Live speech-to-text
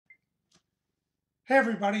Hey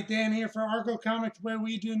everybody, Dan here for Argo Comics, where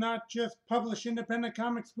we do not just publish independent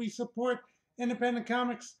comics, we support independent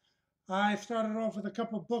comics. I started off with a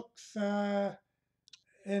couple books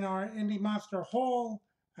in our Indie Monster Hall.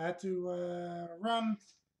 I had to run,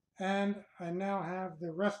 and I now have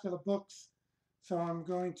the rest of the books, so I'm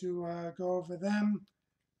going to go over them.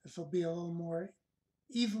 This will be a little more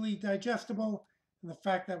easily digestible, and the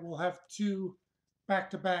fact that we'll have two back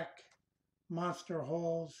to back Monster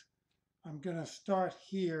Halls. I'm going to start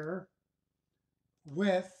here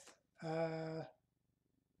with uh,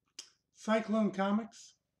 Psyclone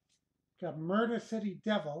Comics. Got Murder City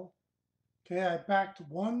Devil. Okay, I backed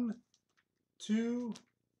one, two.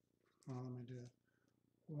 Oh, let me do it.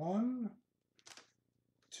 One,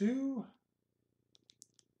 two.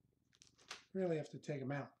 Really have to take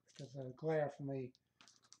them out because the glare from the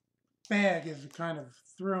bag is kind of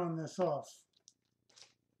throwing this off.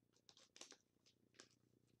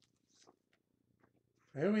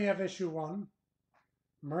 Here we have issue one,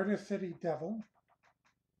 Murder City Devil.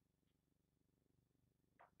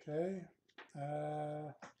 Okay.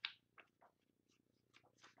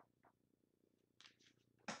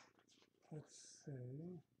 Let's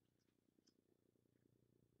see.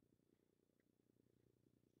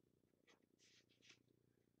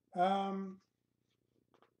 Um,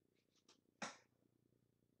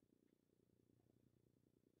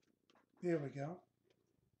 Here we go.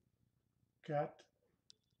 Got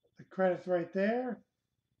the credits right there.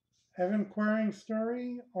 Evan Quering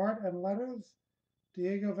story, art and letters.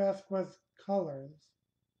 Diego Vasquez colors.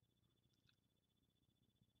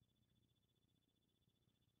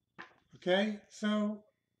 Okay, so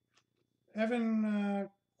Evan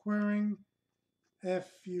Quering, if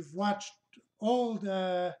you've watched old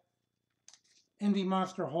Indie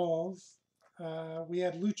Monster Halls, we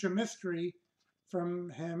had Lucha Mystery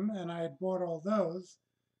from him, and I had bought all those.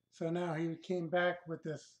 So now he came back with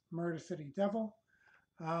this Murder City Devil.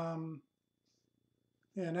 In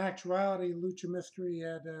actuality, Lucha Mystery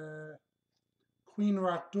had Queen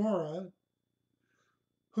Rockdora,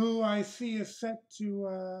 who I see is set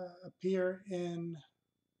to appear in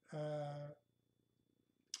uh,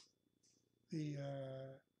 the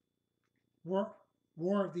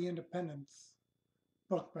War of the Independents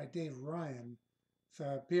book by Dave Ryan. So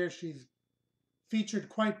it appears she's featured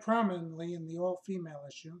quite prominently in the all-female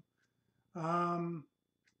issue. Um,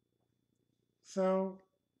 so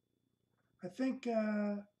I think,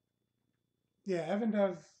 yeah, Evan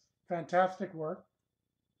does fantastic work.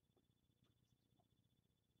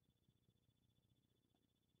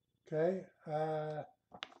 Okay,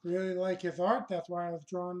 really like his art. That's why I was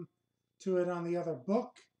drawn to it on the other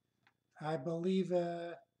book. I believe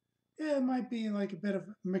yeah, it might be like a bit of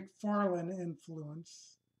McFarlane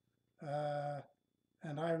influence. Uh,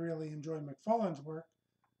 and I really enjoy McFarlane's work.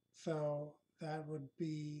 So that would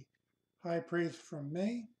be high praise from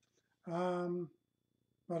me. Um,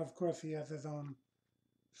 but of course, he has his own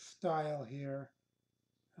style here.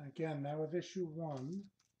 Again, that was issue one.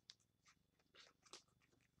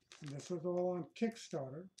 And this was all on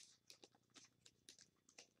Kickstarter.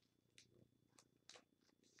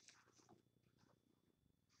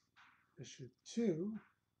 Issue two.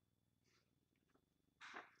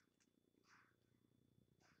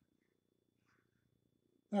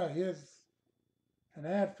 Oh, here's an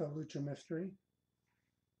ad for Lucha Mystery.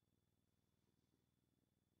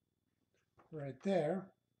 Right there.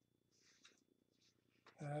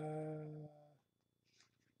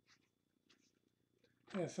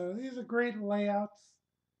 Yeah, so these are great layouts.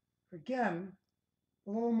 Again,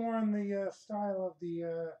 a little more in the style of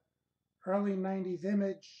the early 90s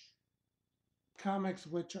Image comics,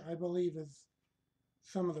 which I believe is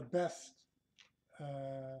some of the best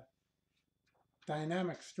uh,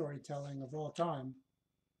 dynamic storytelling of all time.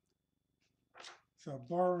 So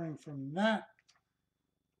borrowing from that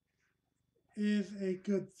is a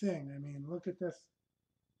good thing. I mean, look at this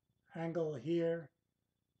angle here,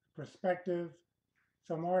 perspective.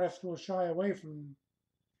 Some artists will shy away from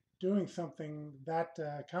doing something that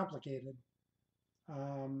complicated.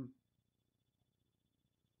 Um,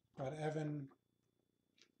 but Evan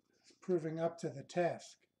is proving up to the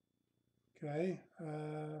task. Okay.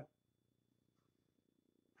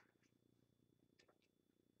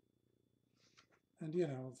 And, you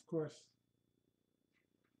know, of course,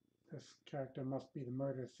 this character must be the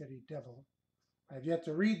Murder City Devil. I've yet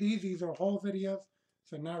to read these. These are whole videos,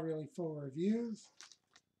 so not really full reviews.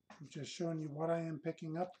 I'm just showing you what I am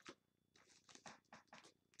picking up.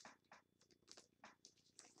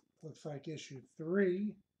 Looks like issue 3.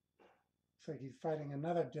 Looks like he's fighting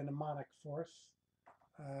another demonic force.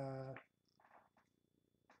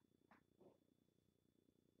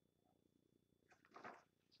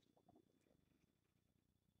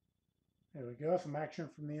 There we go, some action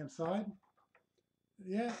from the inside.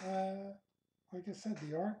 Yeah, like I said,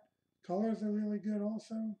 the art, colors are really good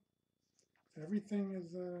also. Everything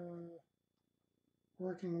is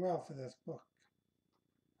working well for this book.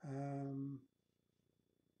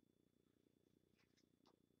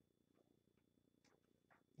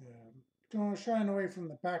 Yeah, I'm shying away from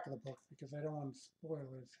the back of the book because I don't want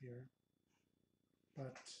spoilers here.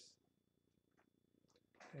 But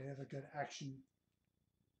there's a good action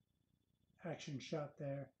shot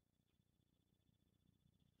there.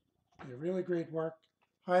 Yeah, really great work.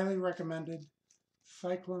 Highly recommended.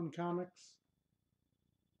 Psyclone Comics.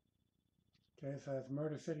 Okay, so that's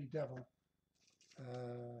Murder City Devil.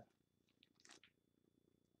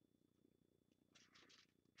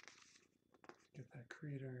 Get that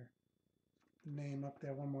creator name up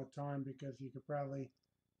there one more time because you could probably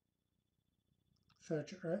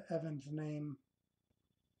search Evan's name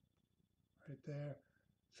right there.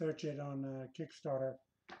 Search it on Kickstarter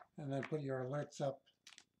and then put your alerts up.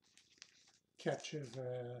 Catch his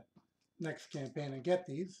next campaign and get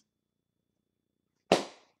these.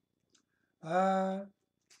 Okay,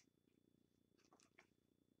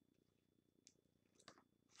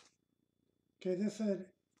 this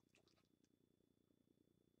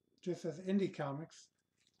just says indie comics.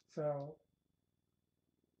 So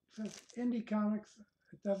it says indie comics.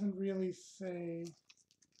 It doesn't really say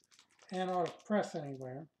Antarctic Press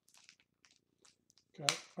anywhere.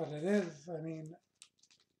 Okay, but it is, I mean,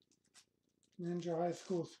 Ninja High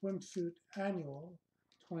School Swimsuit Annual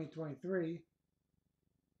 2023.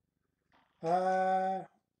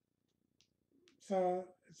 So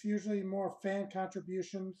it's usually more fan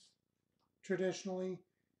contributions traditionally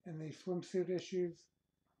in the swimsuit issues.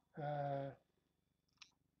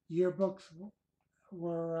 Yearbooks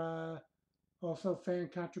were also fan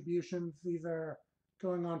contributions. These are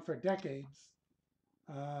going on for decades.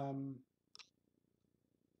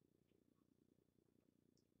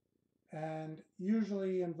 And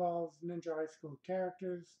usually involves Ninja High School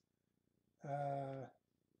characters.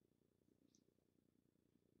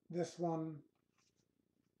 This one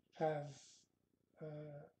has,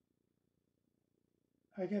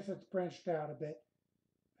 I guess it's branched out a bit.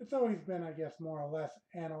 It's always been, I guess, more or less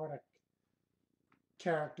Antarctic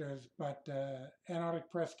characters, but Antarctic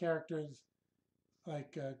Press characters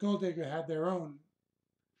like Gold Digger had their own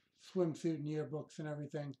swimsuit and yearbooks and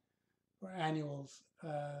everything, or annuals.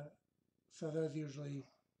 So those usually,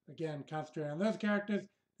 again, concentrate on those characters.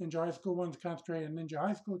 Ninja High School ones concentrate on Ninja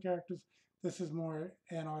High School characters. This is more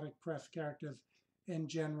Antarctic Press characters in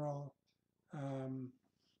general. Tim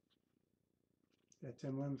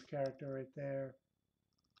Lim's character right there.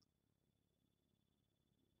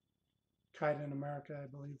 Kite in America, I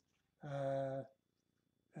believe.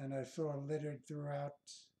 And I saw littered throughout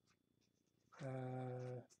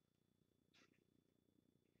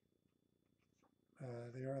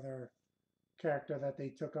the other character that they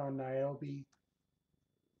took on, Niobe.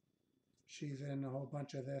 She's in a whole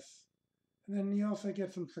bunch of this. And then you also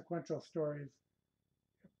get some sequential stories.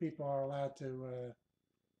 People are allowed to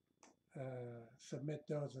submit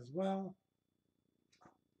those as well.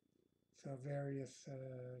 So various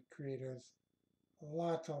creators,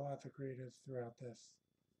 lots and lots of creators throughout this.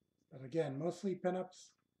 But again, mostly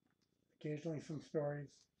pinups, occasionally some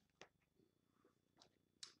stories.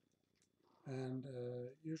 And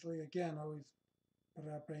usually, again, always put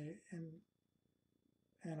up in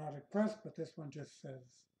Antarctic Press, but this one just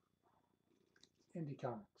says Indie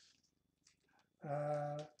Comics.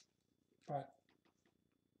 But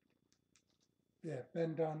yeah,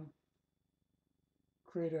 Ben Dunn,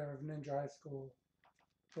 creator of Ninja High School,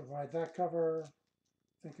 provides that cover. I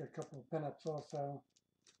think a couple of pinups also.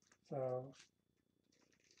 So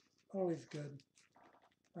always good.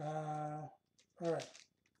 All right,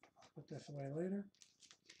 I'll put this away later.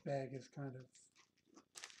 Bag is kind of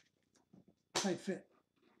tight fit.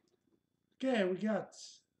 Okay, we got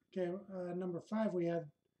number 5. We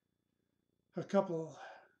had a couple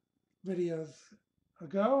videos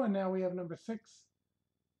ago, and now we have number 6.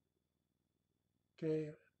 Okay,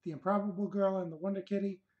 The Improbable Girl and the Wonder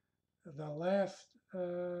Kitty. The last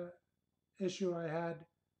issue I had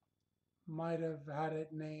might have had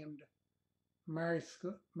it named Mary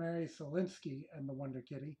Solinsky and the Wonder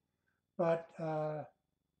Kitty, but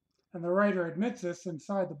and the writer admits this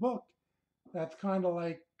inside the book. That's kind of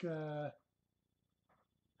like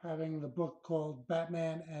having the book called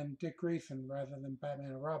Batman and Dick Grayson rather than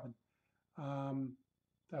Batman and Robin.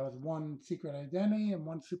 That was one secret identity and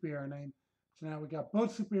one superhero name. So now we got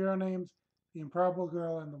both superhero names, The Improbable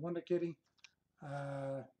Girl and the Wonder Kitty.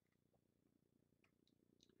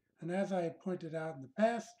 And as I pointed out in the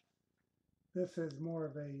past, this is more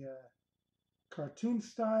of a cartoon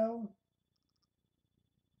style.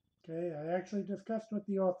 Okay, I actually discussed with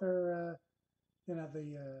the author,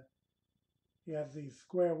 he has these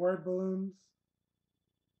square word balloons.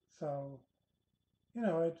 So,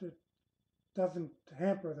 it doesn't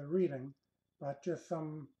hamper the reading, but just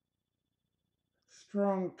some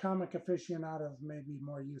strong comic aficionados may be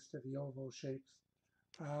more used to the oval shapes.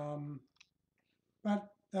 But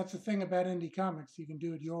that's the thing about indie comics. You can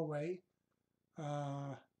do it your way,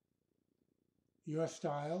 uh, your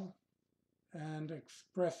style, and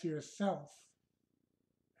express yourself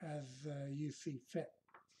as you see fit.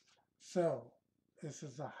 So, this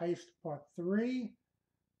is the Heist Part 3.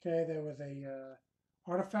 Okay, there was a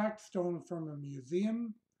artifact stolen from a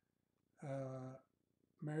museum.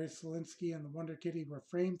 Mary Selinsky and the Wonder Kitty were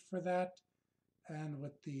framed for that, and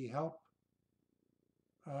with the help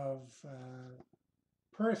of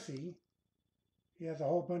Percy, he has a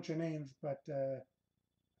whole bunch of names, but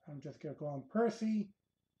I'm just going to call him Percy,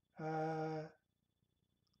 a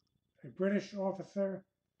British officer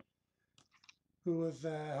who was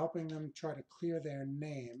helping them try to clear their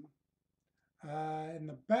name. In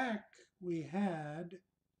the back, we had,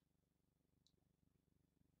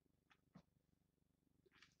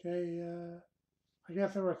 I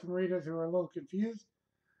guess there were some readers who were a little confused.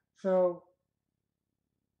 So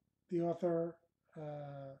the author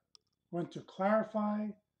went to clarify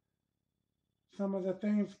some of the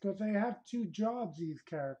things because they have two jobs, these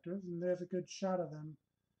characters, and there's a good shot of them.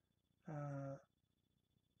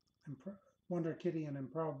 Wonder Kitty and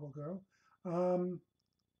Improbable Girl.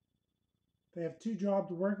 They have two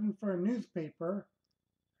jobs: working for a newspaper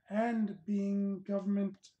and being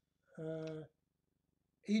government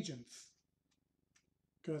agents.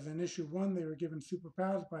 Because in issue 1, they were given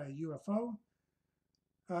superpowers by a UFO.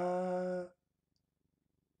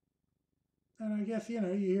 And I guess, you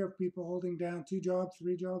hear people holding down 2 jobs,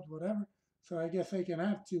 3 jobs, whatever. So I guess they can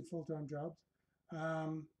have 2 full-time jobs.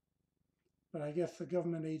 But I guess the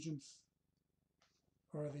government agents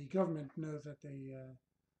or the government knows that they are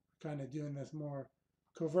kind of doing this more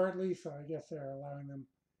covertly. So I guess they're allowing them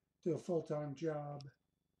to do a full-time job.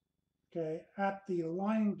 Okay, at the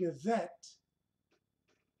Lion Gazette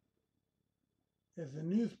is a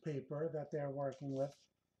newspaper that they're working with.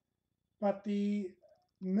 But the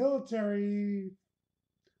military,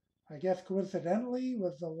 I guess coincidentally,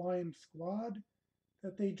 was the Lion Squad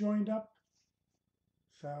that they joined up.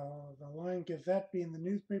 So the Lion Gazette being the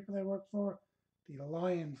newspaper they work for, the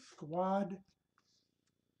Lion Squad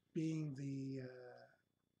being the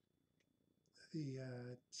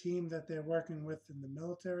team that they're working with in the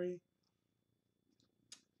military.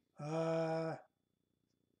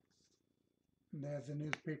 There's the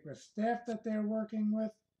newspaper staff that they're working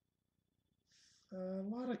with. A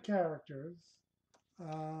lot of characters.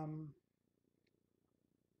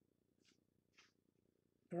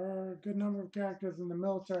 There are a good number of characters in the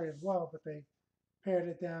military as well, but they pared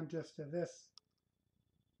it down just to this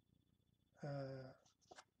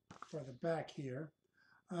for the back here.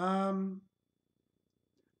 Then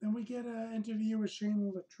we get an interview with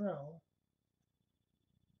Shane Luttrell,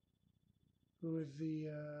 who is the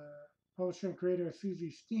publisher and creator of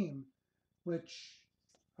Susie Steam, which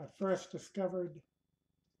I first discovered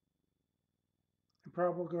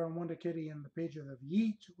Improbable Girl and Wonder Kitty in the pages of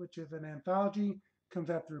Yeet, which is an anthology, comes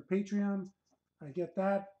out through Patreon. I get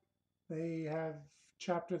that. They have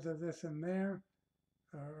chapters of this in there,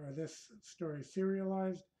 or this story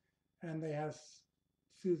serialized, and they have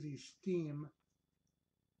Susie Steam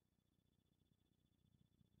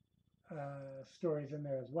stories in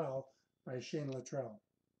there as well by Shane Luttrell.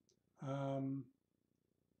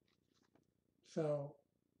 So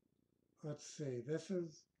let's see. This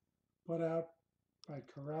is put out by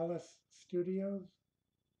Carrales Studios.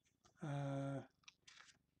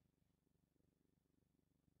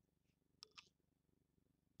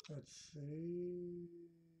 Let's see.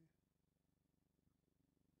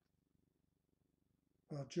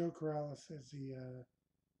 Well, Joe Carrales is the.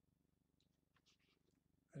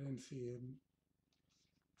 I didn't see him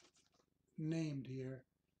named here,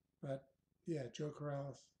 but yeah, Joe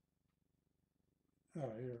Carrales.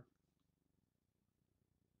 Oh, here.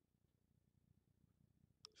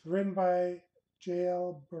 It's written by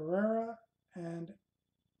J.L. Barrera and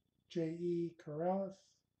J.E. Carrales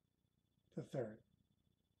III.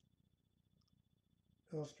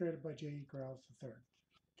 Illustrated by J.E. Carrales III.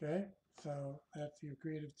 Okay, so that's your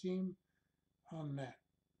creative team on that.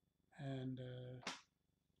 And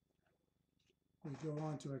we go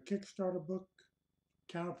on to a Kickstarter book,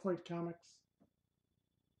 Counterpoint Comics,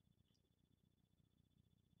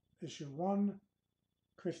 issue 1,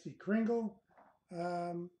 Christy Kringle.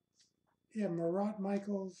 Yeah, Marat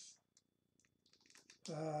Michaels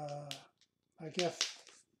I guess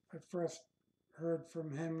I first heard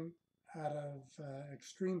from him out of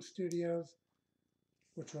Extreme Studios,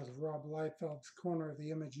 which was Rob Liefeld's Corner of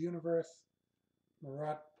the Image Universe.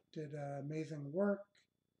 Marat did amazing work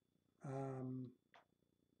um,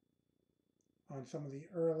 on some of the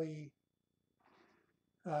early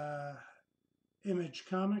Image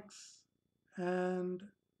comics, and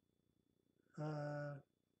I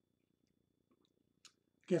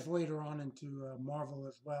guess later on into Marvel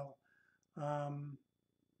as well. Um,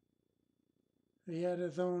 he had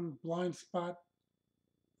his own blind spot.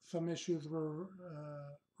 Some issues were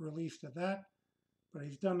released of that, but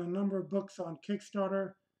he's done a number of books on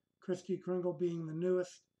Kickstarter, Christy Kringle being the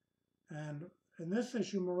newest. And in this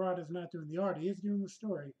issue, Marat is not doing the art, he is doing the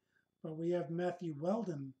story, but we have Matthew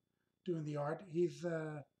Weldon doing the art. He's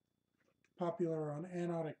popular on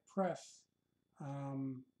Antarctic Press.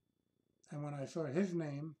 And when I saw his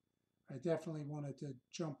name, I definitely wanted to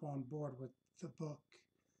jump on board with the book,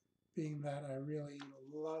 being that I really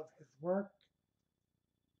love his work.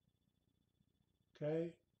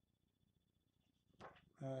 Okay.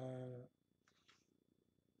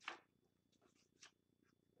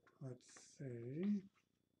 Let's see.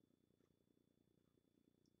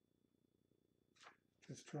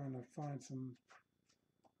 Just trying to find some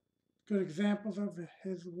good examples of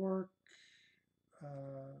his work.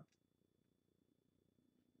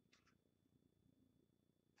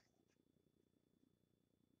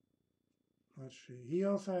 Let's see. He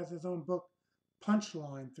also has his own book,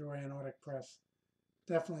 Punchline, through Antarctic Press.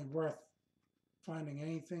 Definitely worth finding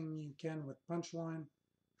anything you can with Punchline,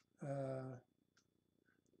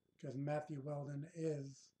 because Matthew Weldon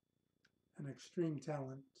is an extreme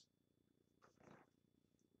talent.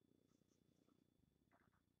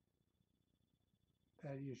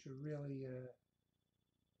 That you should really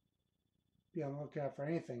be on the lookout for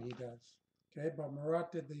anything he does. Okay, but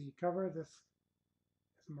Marat did the cover. This is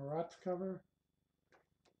Marat's cover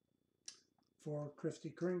for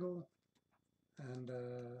Christy Kringle, and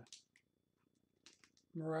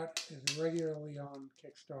Marat is regularly on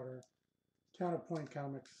Kickstarter. Counterpoint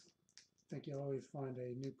Comics, I think you'll always find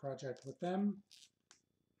a new project with them.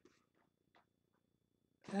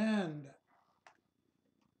 And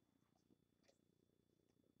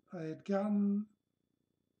I had gotten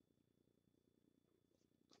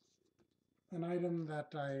an item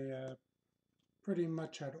that I pretty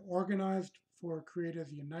much had organized for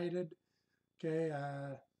Creators United. Okay,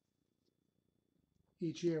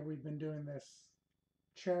 each year we've been doing this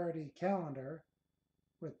charity calendar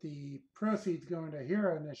with the proceeds going to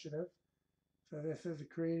Hero Initiative. So this is the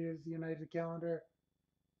Creators United calendar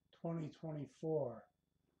 2024.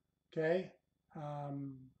 Okay,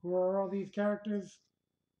 who are all these characters?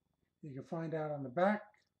 You can find out on the back.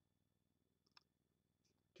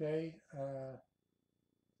 Okay,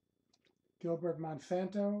 Gilbert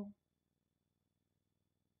Monsanto,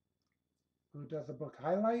 who does the book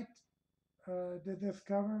Highlight, did this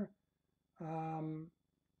cover. And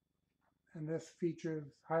this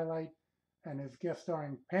features Highlight and his guest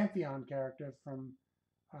starring Pantheon characters from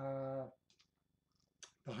the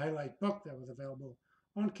Highlight book that was available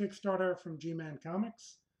on Kickstarter from G-Man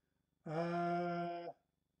Comics.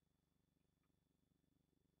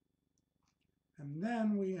 And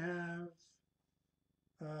then we have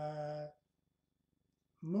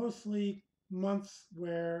mostly months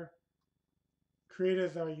where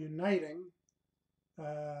creators are uniting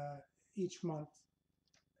each month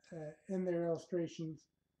in their illustrations.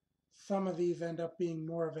 Some of these end up being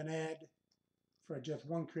more of an ad for just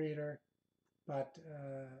one creator, but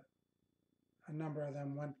a number of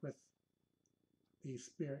them went with the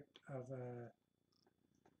spirit of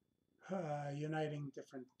uniting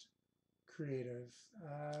different creators.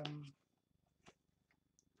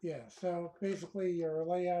 Yeah, so basically your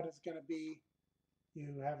layout is going to be,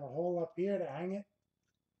 you have a hole up here to hang it.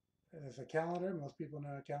 There's a calendar. Most people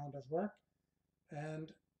know how calendars work.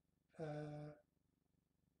 And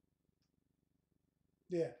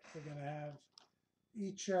yeah, we're going to have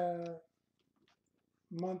each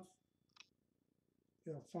month,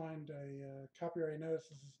 you'll find a copyright notice.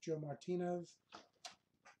 This is Joe Martino's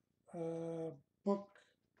book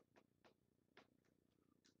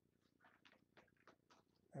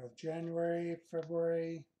of January,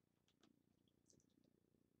 February.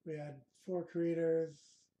 We had 4 creators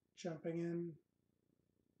jumping in.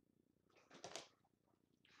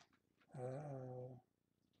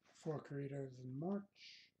 4 creators in March.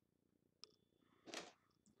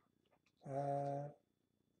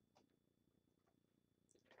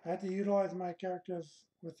 I had to utilize my characters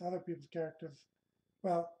with other people's characters.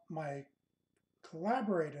 Well, my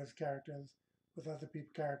collaborators' characters with other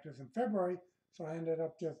people's characters in February, So I ended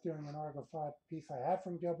up just doing an Argo 5 piece I had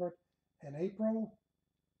from Gilbert in April,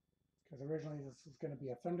 because originally this was going to be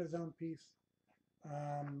a Thunder Zone piece.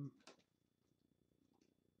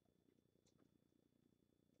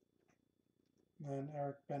 Then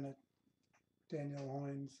Eric Bennett, Daniel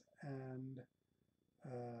Hoynes, and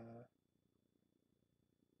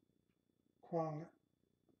Kwang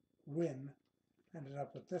Win ended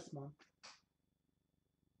up with this month,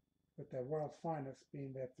 with their world's finest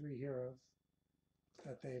being their three heroes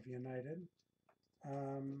that they've united.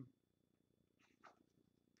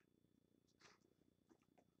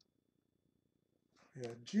 We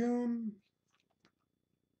had June,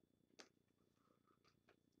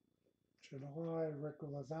 July, Rick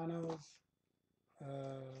Lozano's. What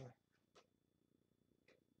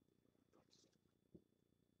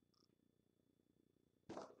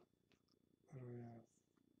do we have?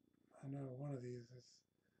 I know one of these is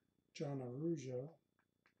John Arujo,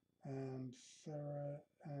 and Sarah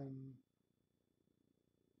and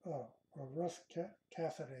well, Russ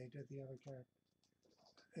Cassidy did the other character.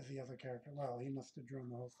 Is the other character? Well, he must have drawn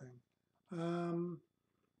the whole thing.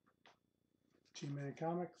 G-Man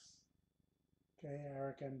Comics. Okay,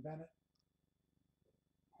 Eric and Bennett.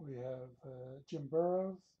 We have Jim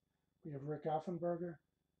Burrows. We have Rick Offenberger.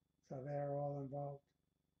 So they're all involved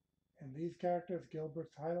in these characters.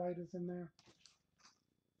 Gilbert's highlight is in there.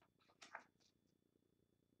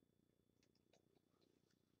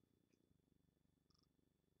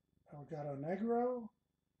 Elgato Negro.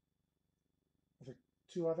 The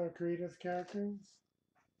two other creators characters.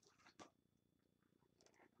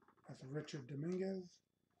 That's Richard Dominguez.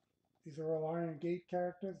 These are all Iron Gate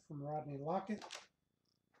characters from Rodney Lockett.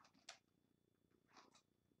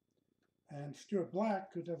 And Stuart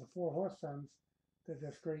Black, who does the Four Horse Sons, did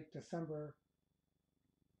this great December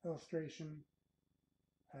illustration.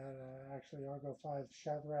 Actually, Argo 5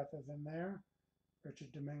 Shadrath is in there.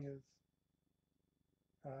 Richard Dominguez,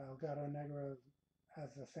 Elgato Negro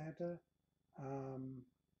as the Santa.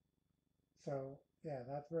 So, yeah,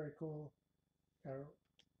 that's very cool.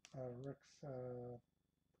 Rick's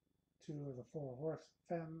two of the Four Horse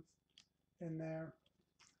Femmes in there.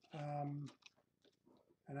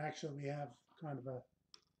 And actually, we have kind of a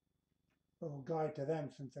little guide to them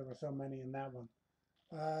since there were so many in that one.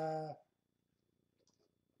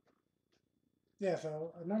 Yeah,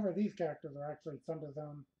 so a number of these characters are actually Thunder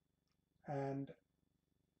Zone and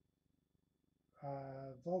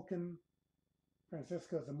Vulcan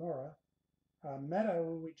Francisco Zamora. Meta,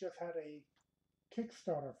 who we just had a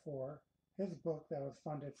Kickstarter for, his book that was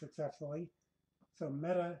funded successfully. So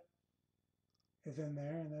Meta is in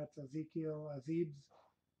there, and that's Ezekiel Azib's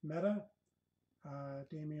Meta.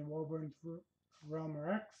 Damian Woburn's Realm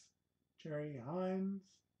Rex. Jerry Hines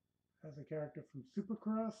as a character from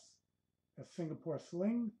Supercross. A Singapore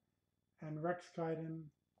Sling. And Rex Kaiden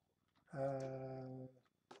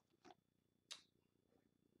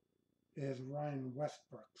is Ryan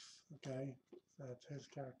Westbrooks. Okay, so that's his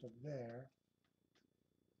character there.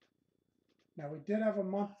 Now we did have a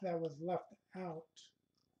month that was left out.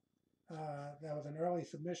 That was an early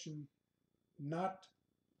submission, not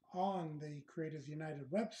on the Creators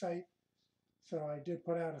United website. So I did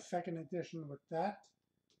put out a second edition with that.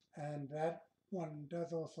 And that one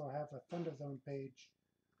does also have a Thunder Zone page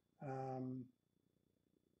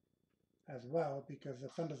as well, because the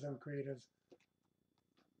Thunder Zone creators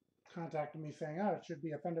contacted me saying, oh, it should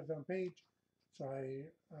be a Thunder Zone page. So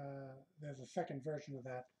there's a second version of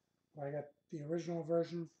that. I got the original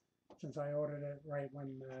version since I ordered it right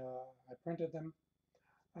when I printed them.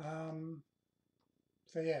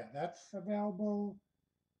 So yeah, that's available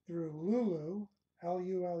through Lulu,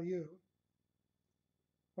 L-U-L-U,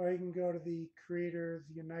 or you can go to the Creators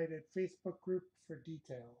United Facebook group for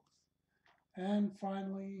details. And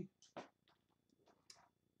finally,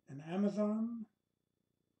 in Amazon,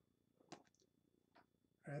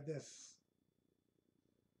 I had this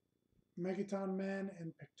Megaton Man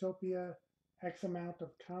in Pictopia, X amount of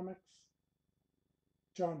comics.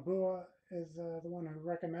 John Bua is the one who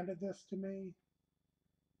recommended this to me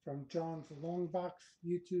from John's Longbox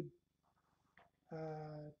YouTube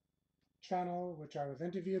channel, which I was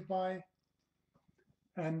interviewed by.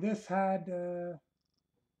 And this had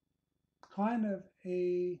kind of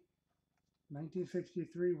a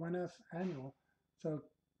 1963 Wennes annual. So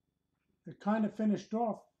it kind of finished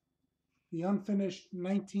off the unfinished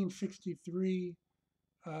 1963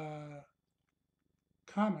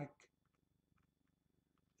 comic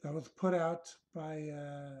that was put out by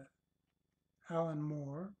Alan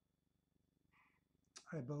Moore,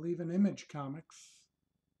 I believe in Image Comics.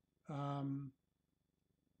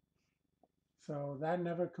 So that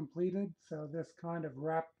never completed, so this kind of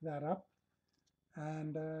wrapped that up.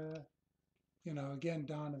 And, you know, again,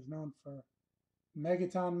 Don is known for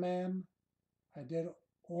Megaton Man. I did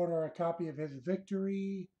order a copy of his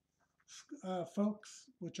Victory, folks,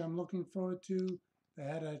 which I'm looking forward to. They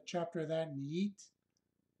had a chapter of that in Yeet.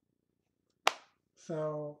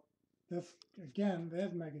 So this, again,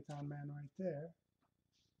 there's Megaton Man right there.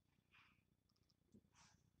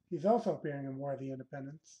 He's also appearing in War of the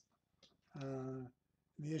Independents.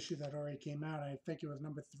 The issue that already came out, I think it was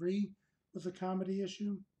number 3, was a comedy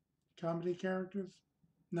issue. Comedy characters.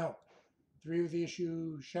 No, 3 was the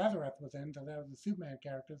issue Shazarath was in, so that was the Superman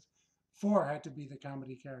characters. 4 had to be the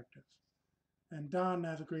comedy characters. And Don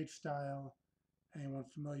has a great style. Anyone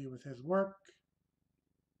familiar with his work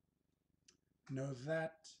knows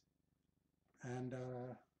that. And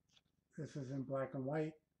this is in black and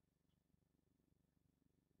white.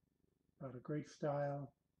 Got a great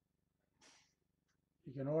style.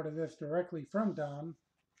 You can order this directly from Don.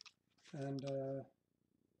 And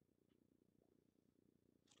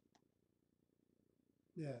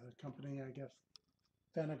yeah, the company, I guess,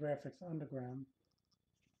 Fantagraphics Underground.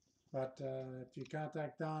 But if you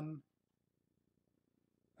contact Don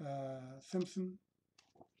Simpson,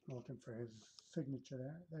 looking for his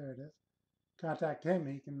signature there it is. Contact him,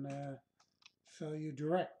 he can sell you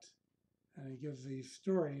direct. And he gives the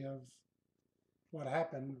story of what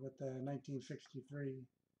happened with the 1963.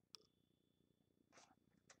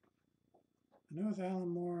 I know it was Alan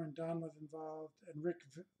Moore and Don was involved, and Rick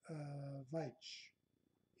Veitch,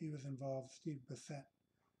 he was involved, Steve Bissett. I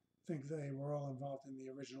think they were all involved in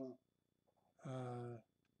the original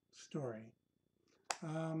story.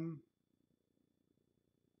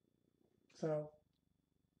 So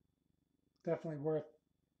definitely worth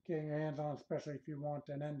getting your hands on, especially if you want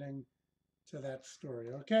an ending to that story.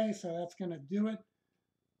 Okay, so that's going to do it.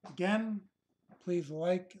 Again, please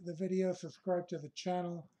like the video, subscribe to the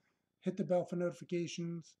channel, hit the bell for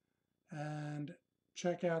notifications, and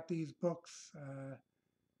check out these books.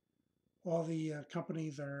 All the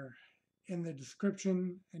companies are in the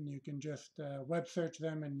description, and you can just web search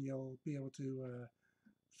them and you'll be able to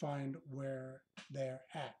find where they're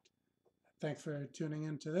at. Thanks for tuning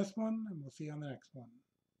in to this one, and we'll see you on the next one.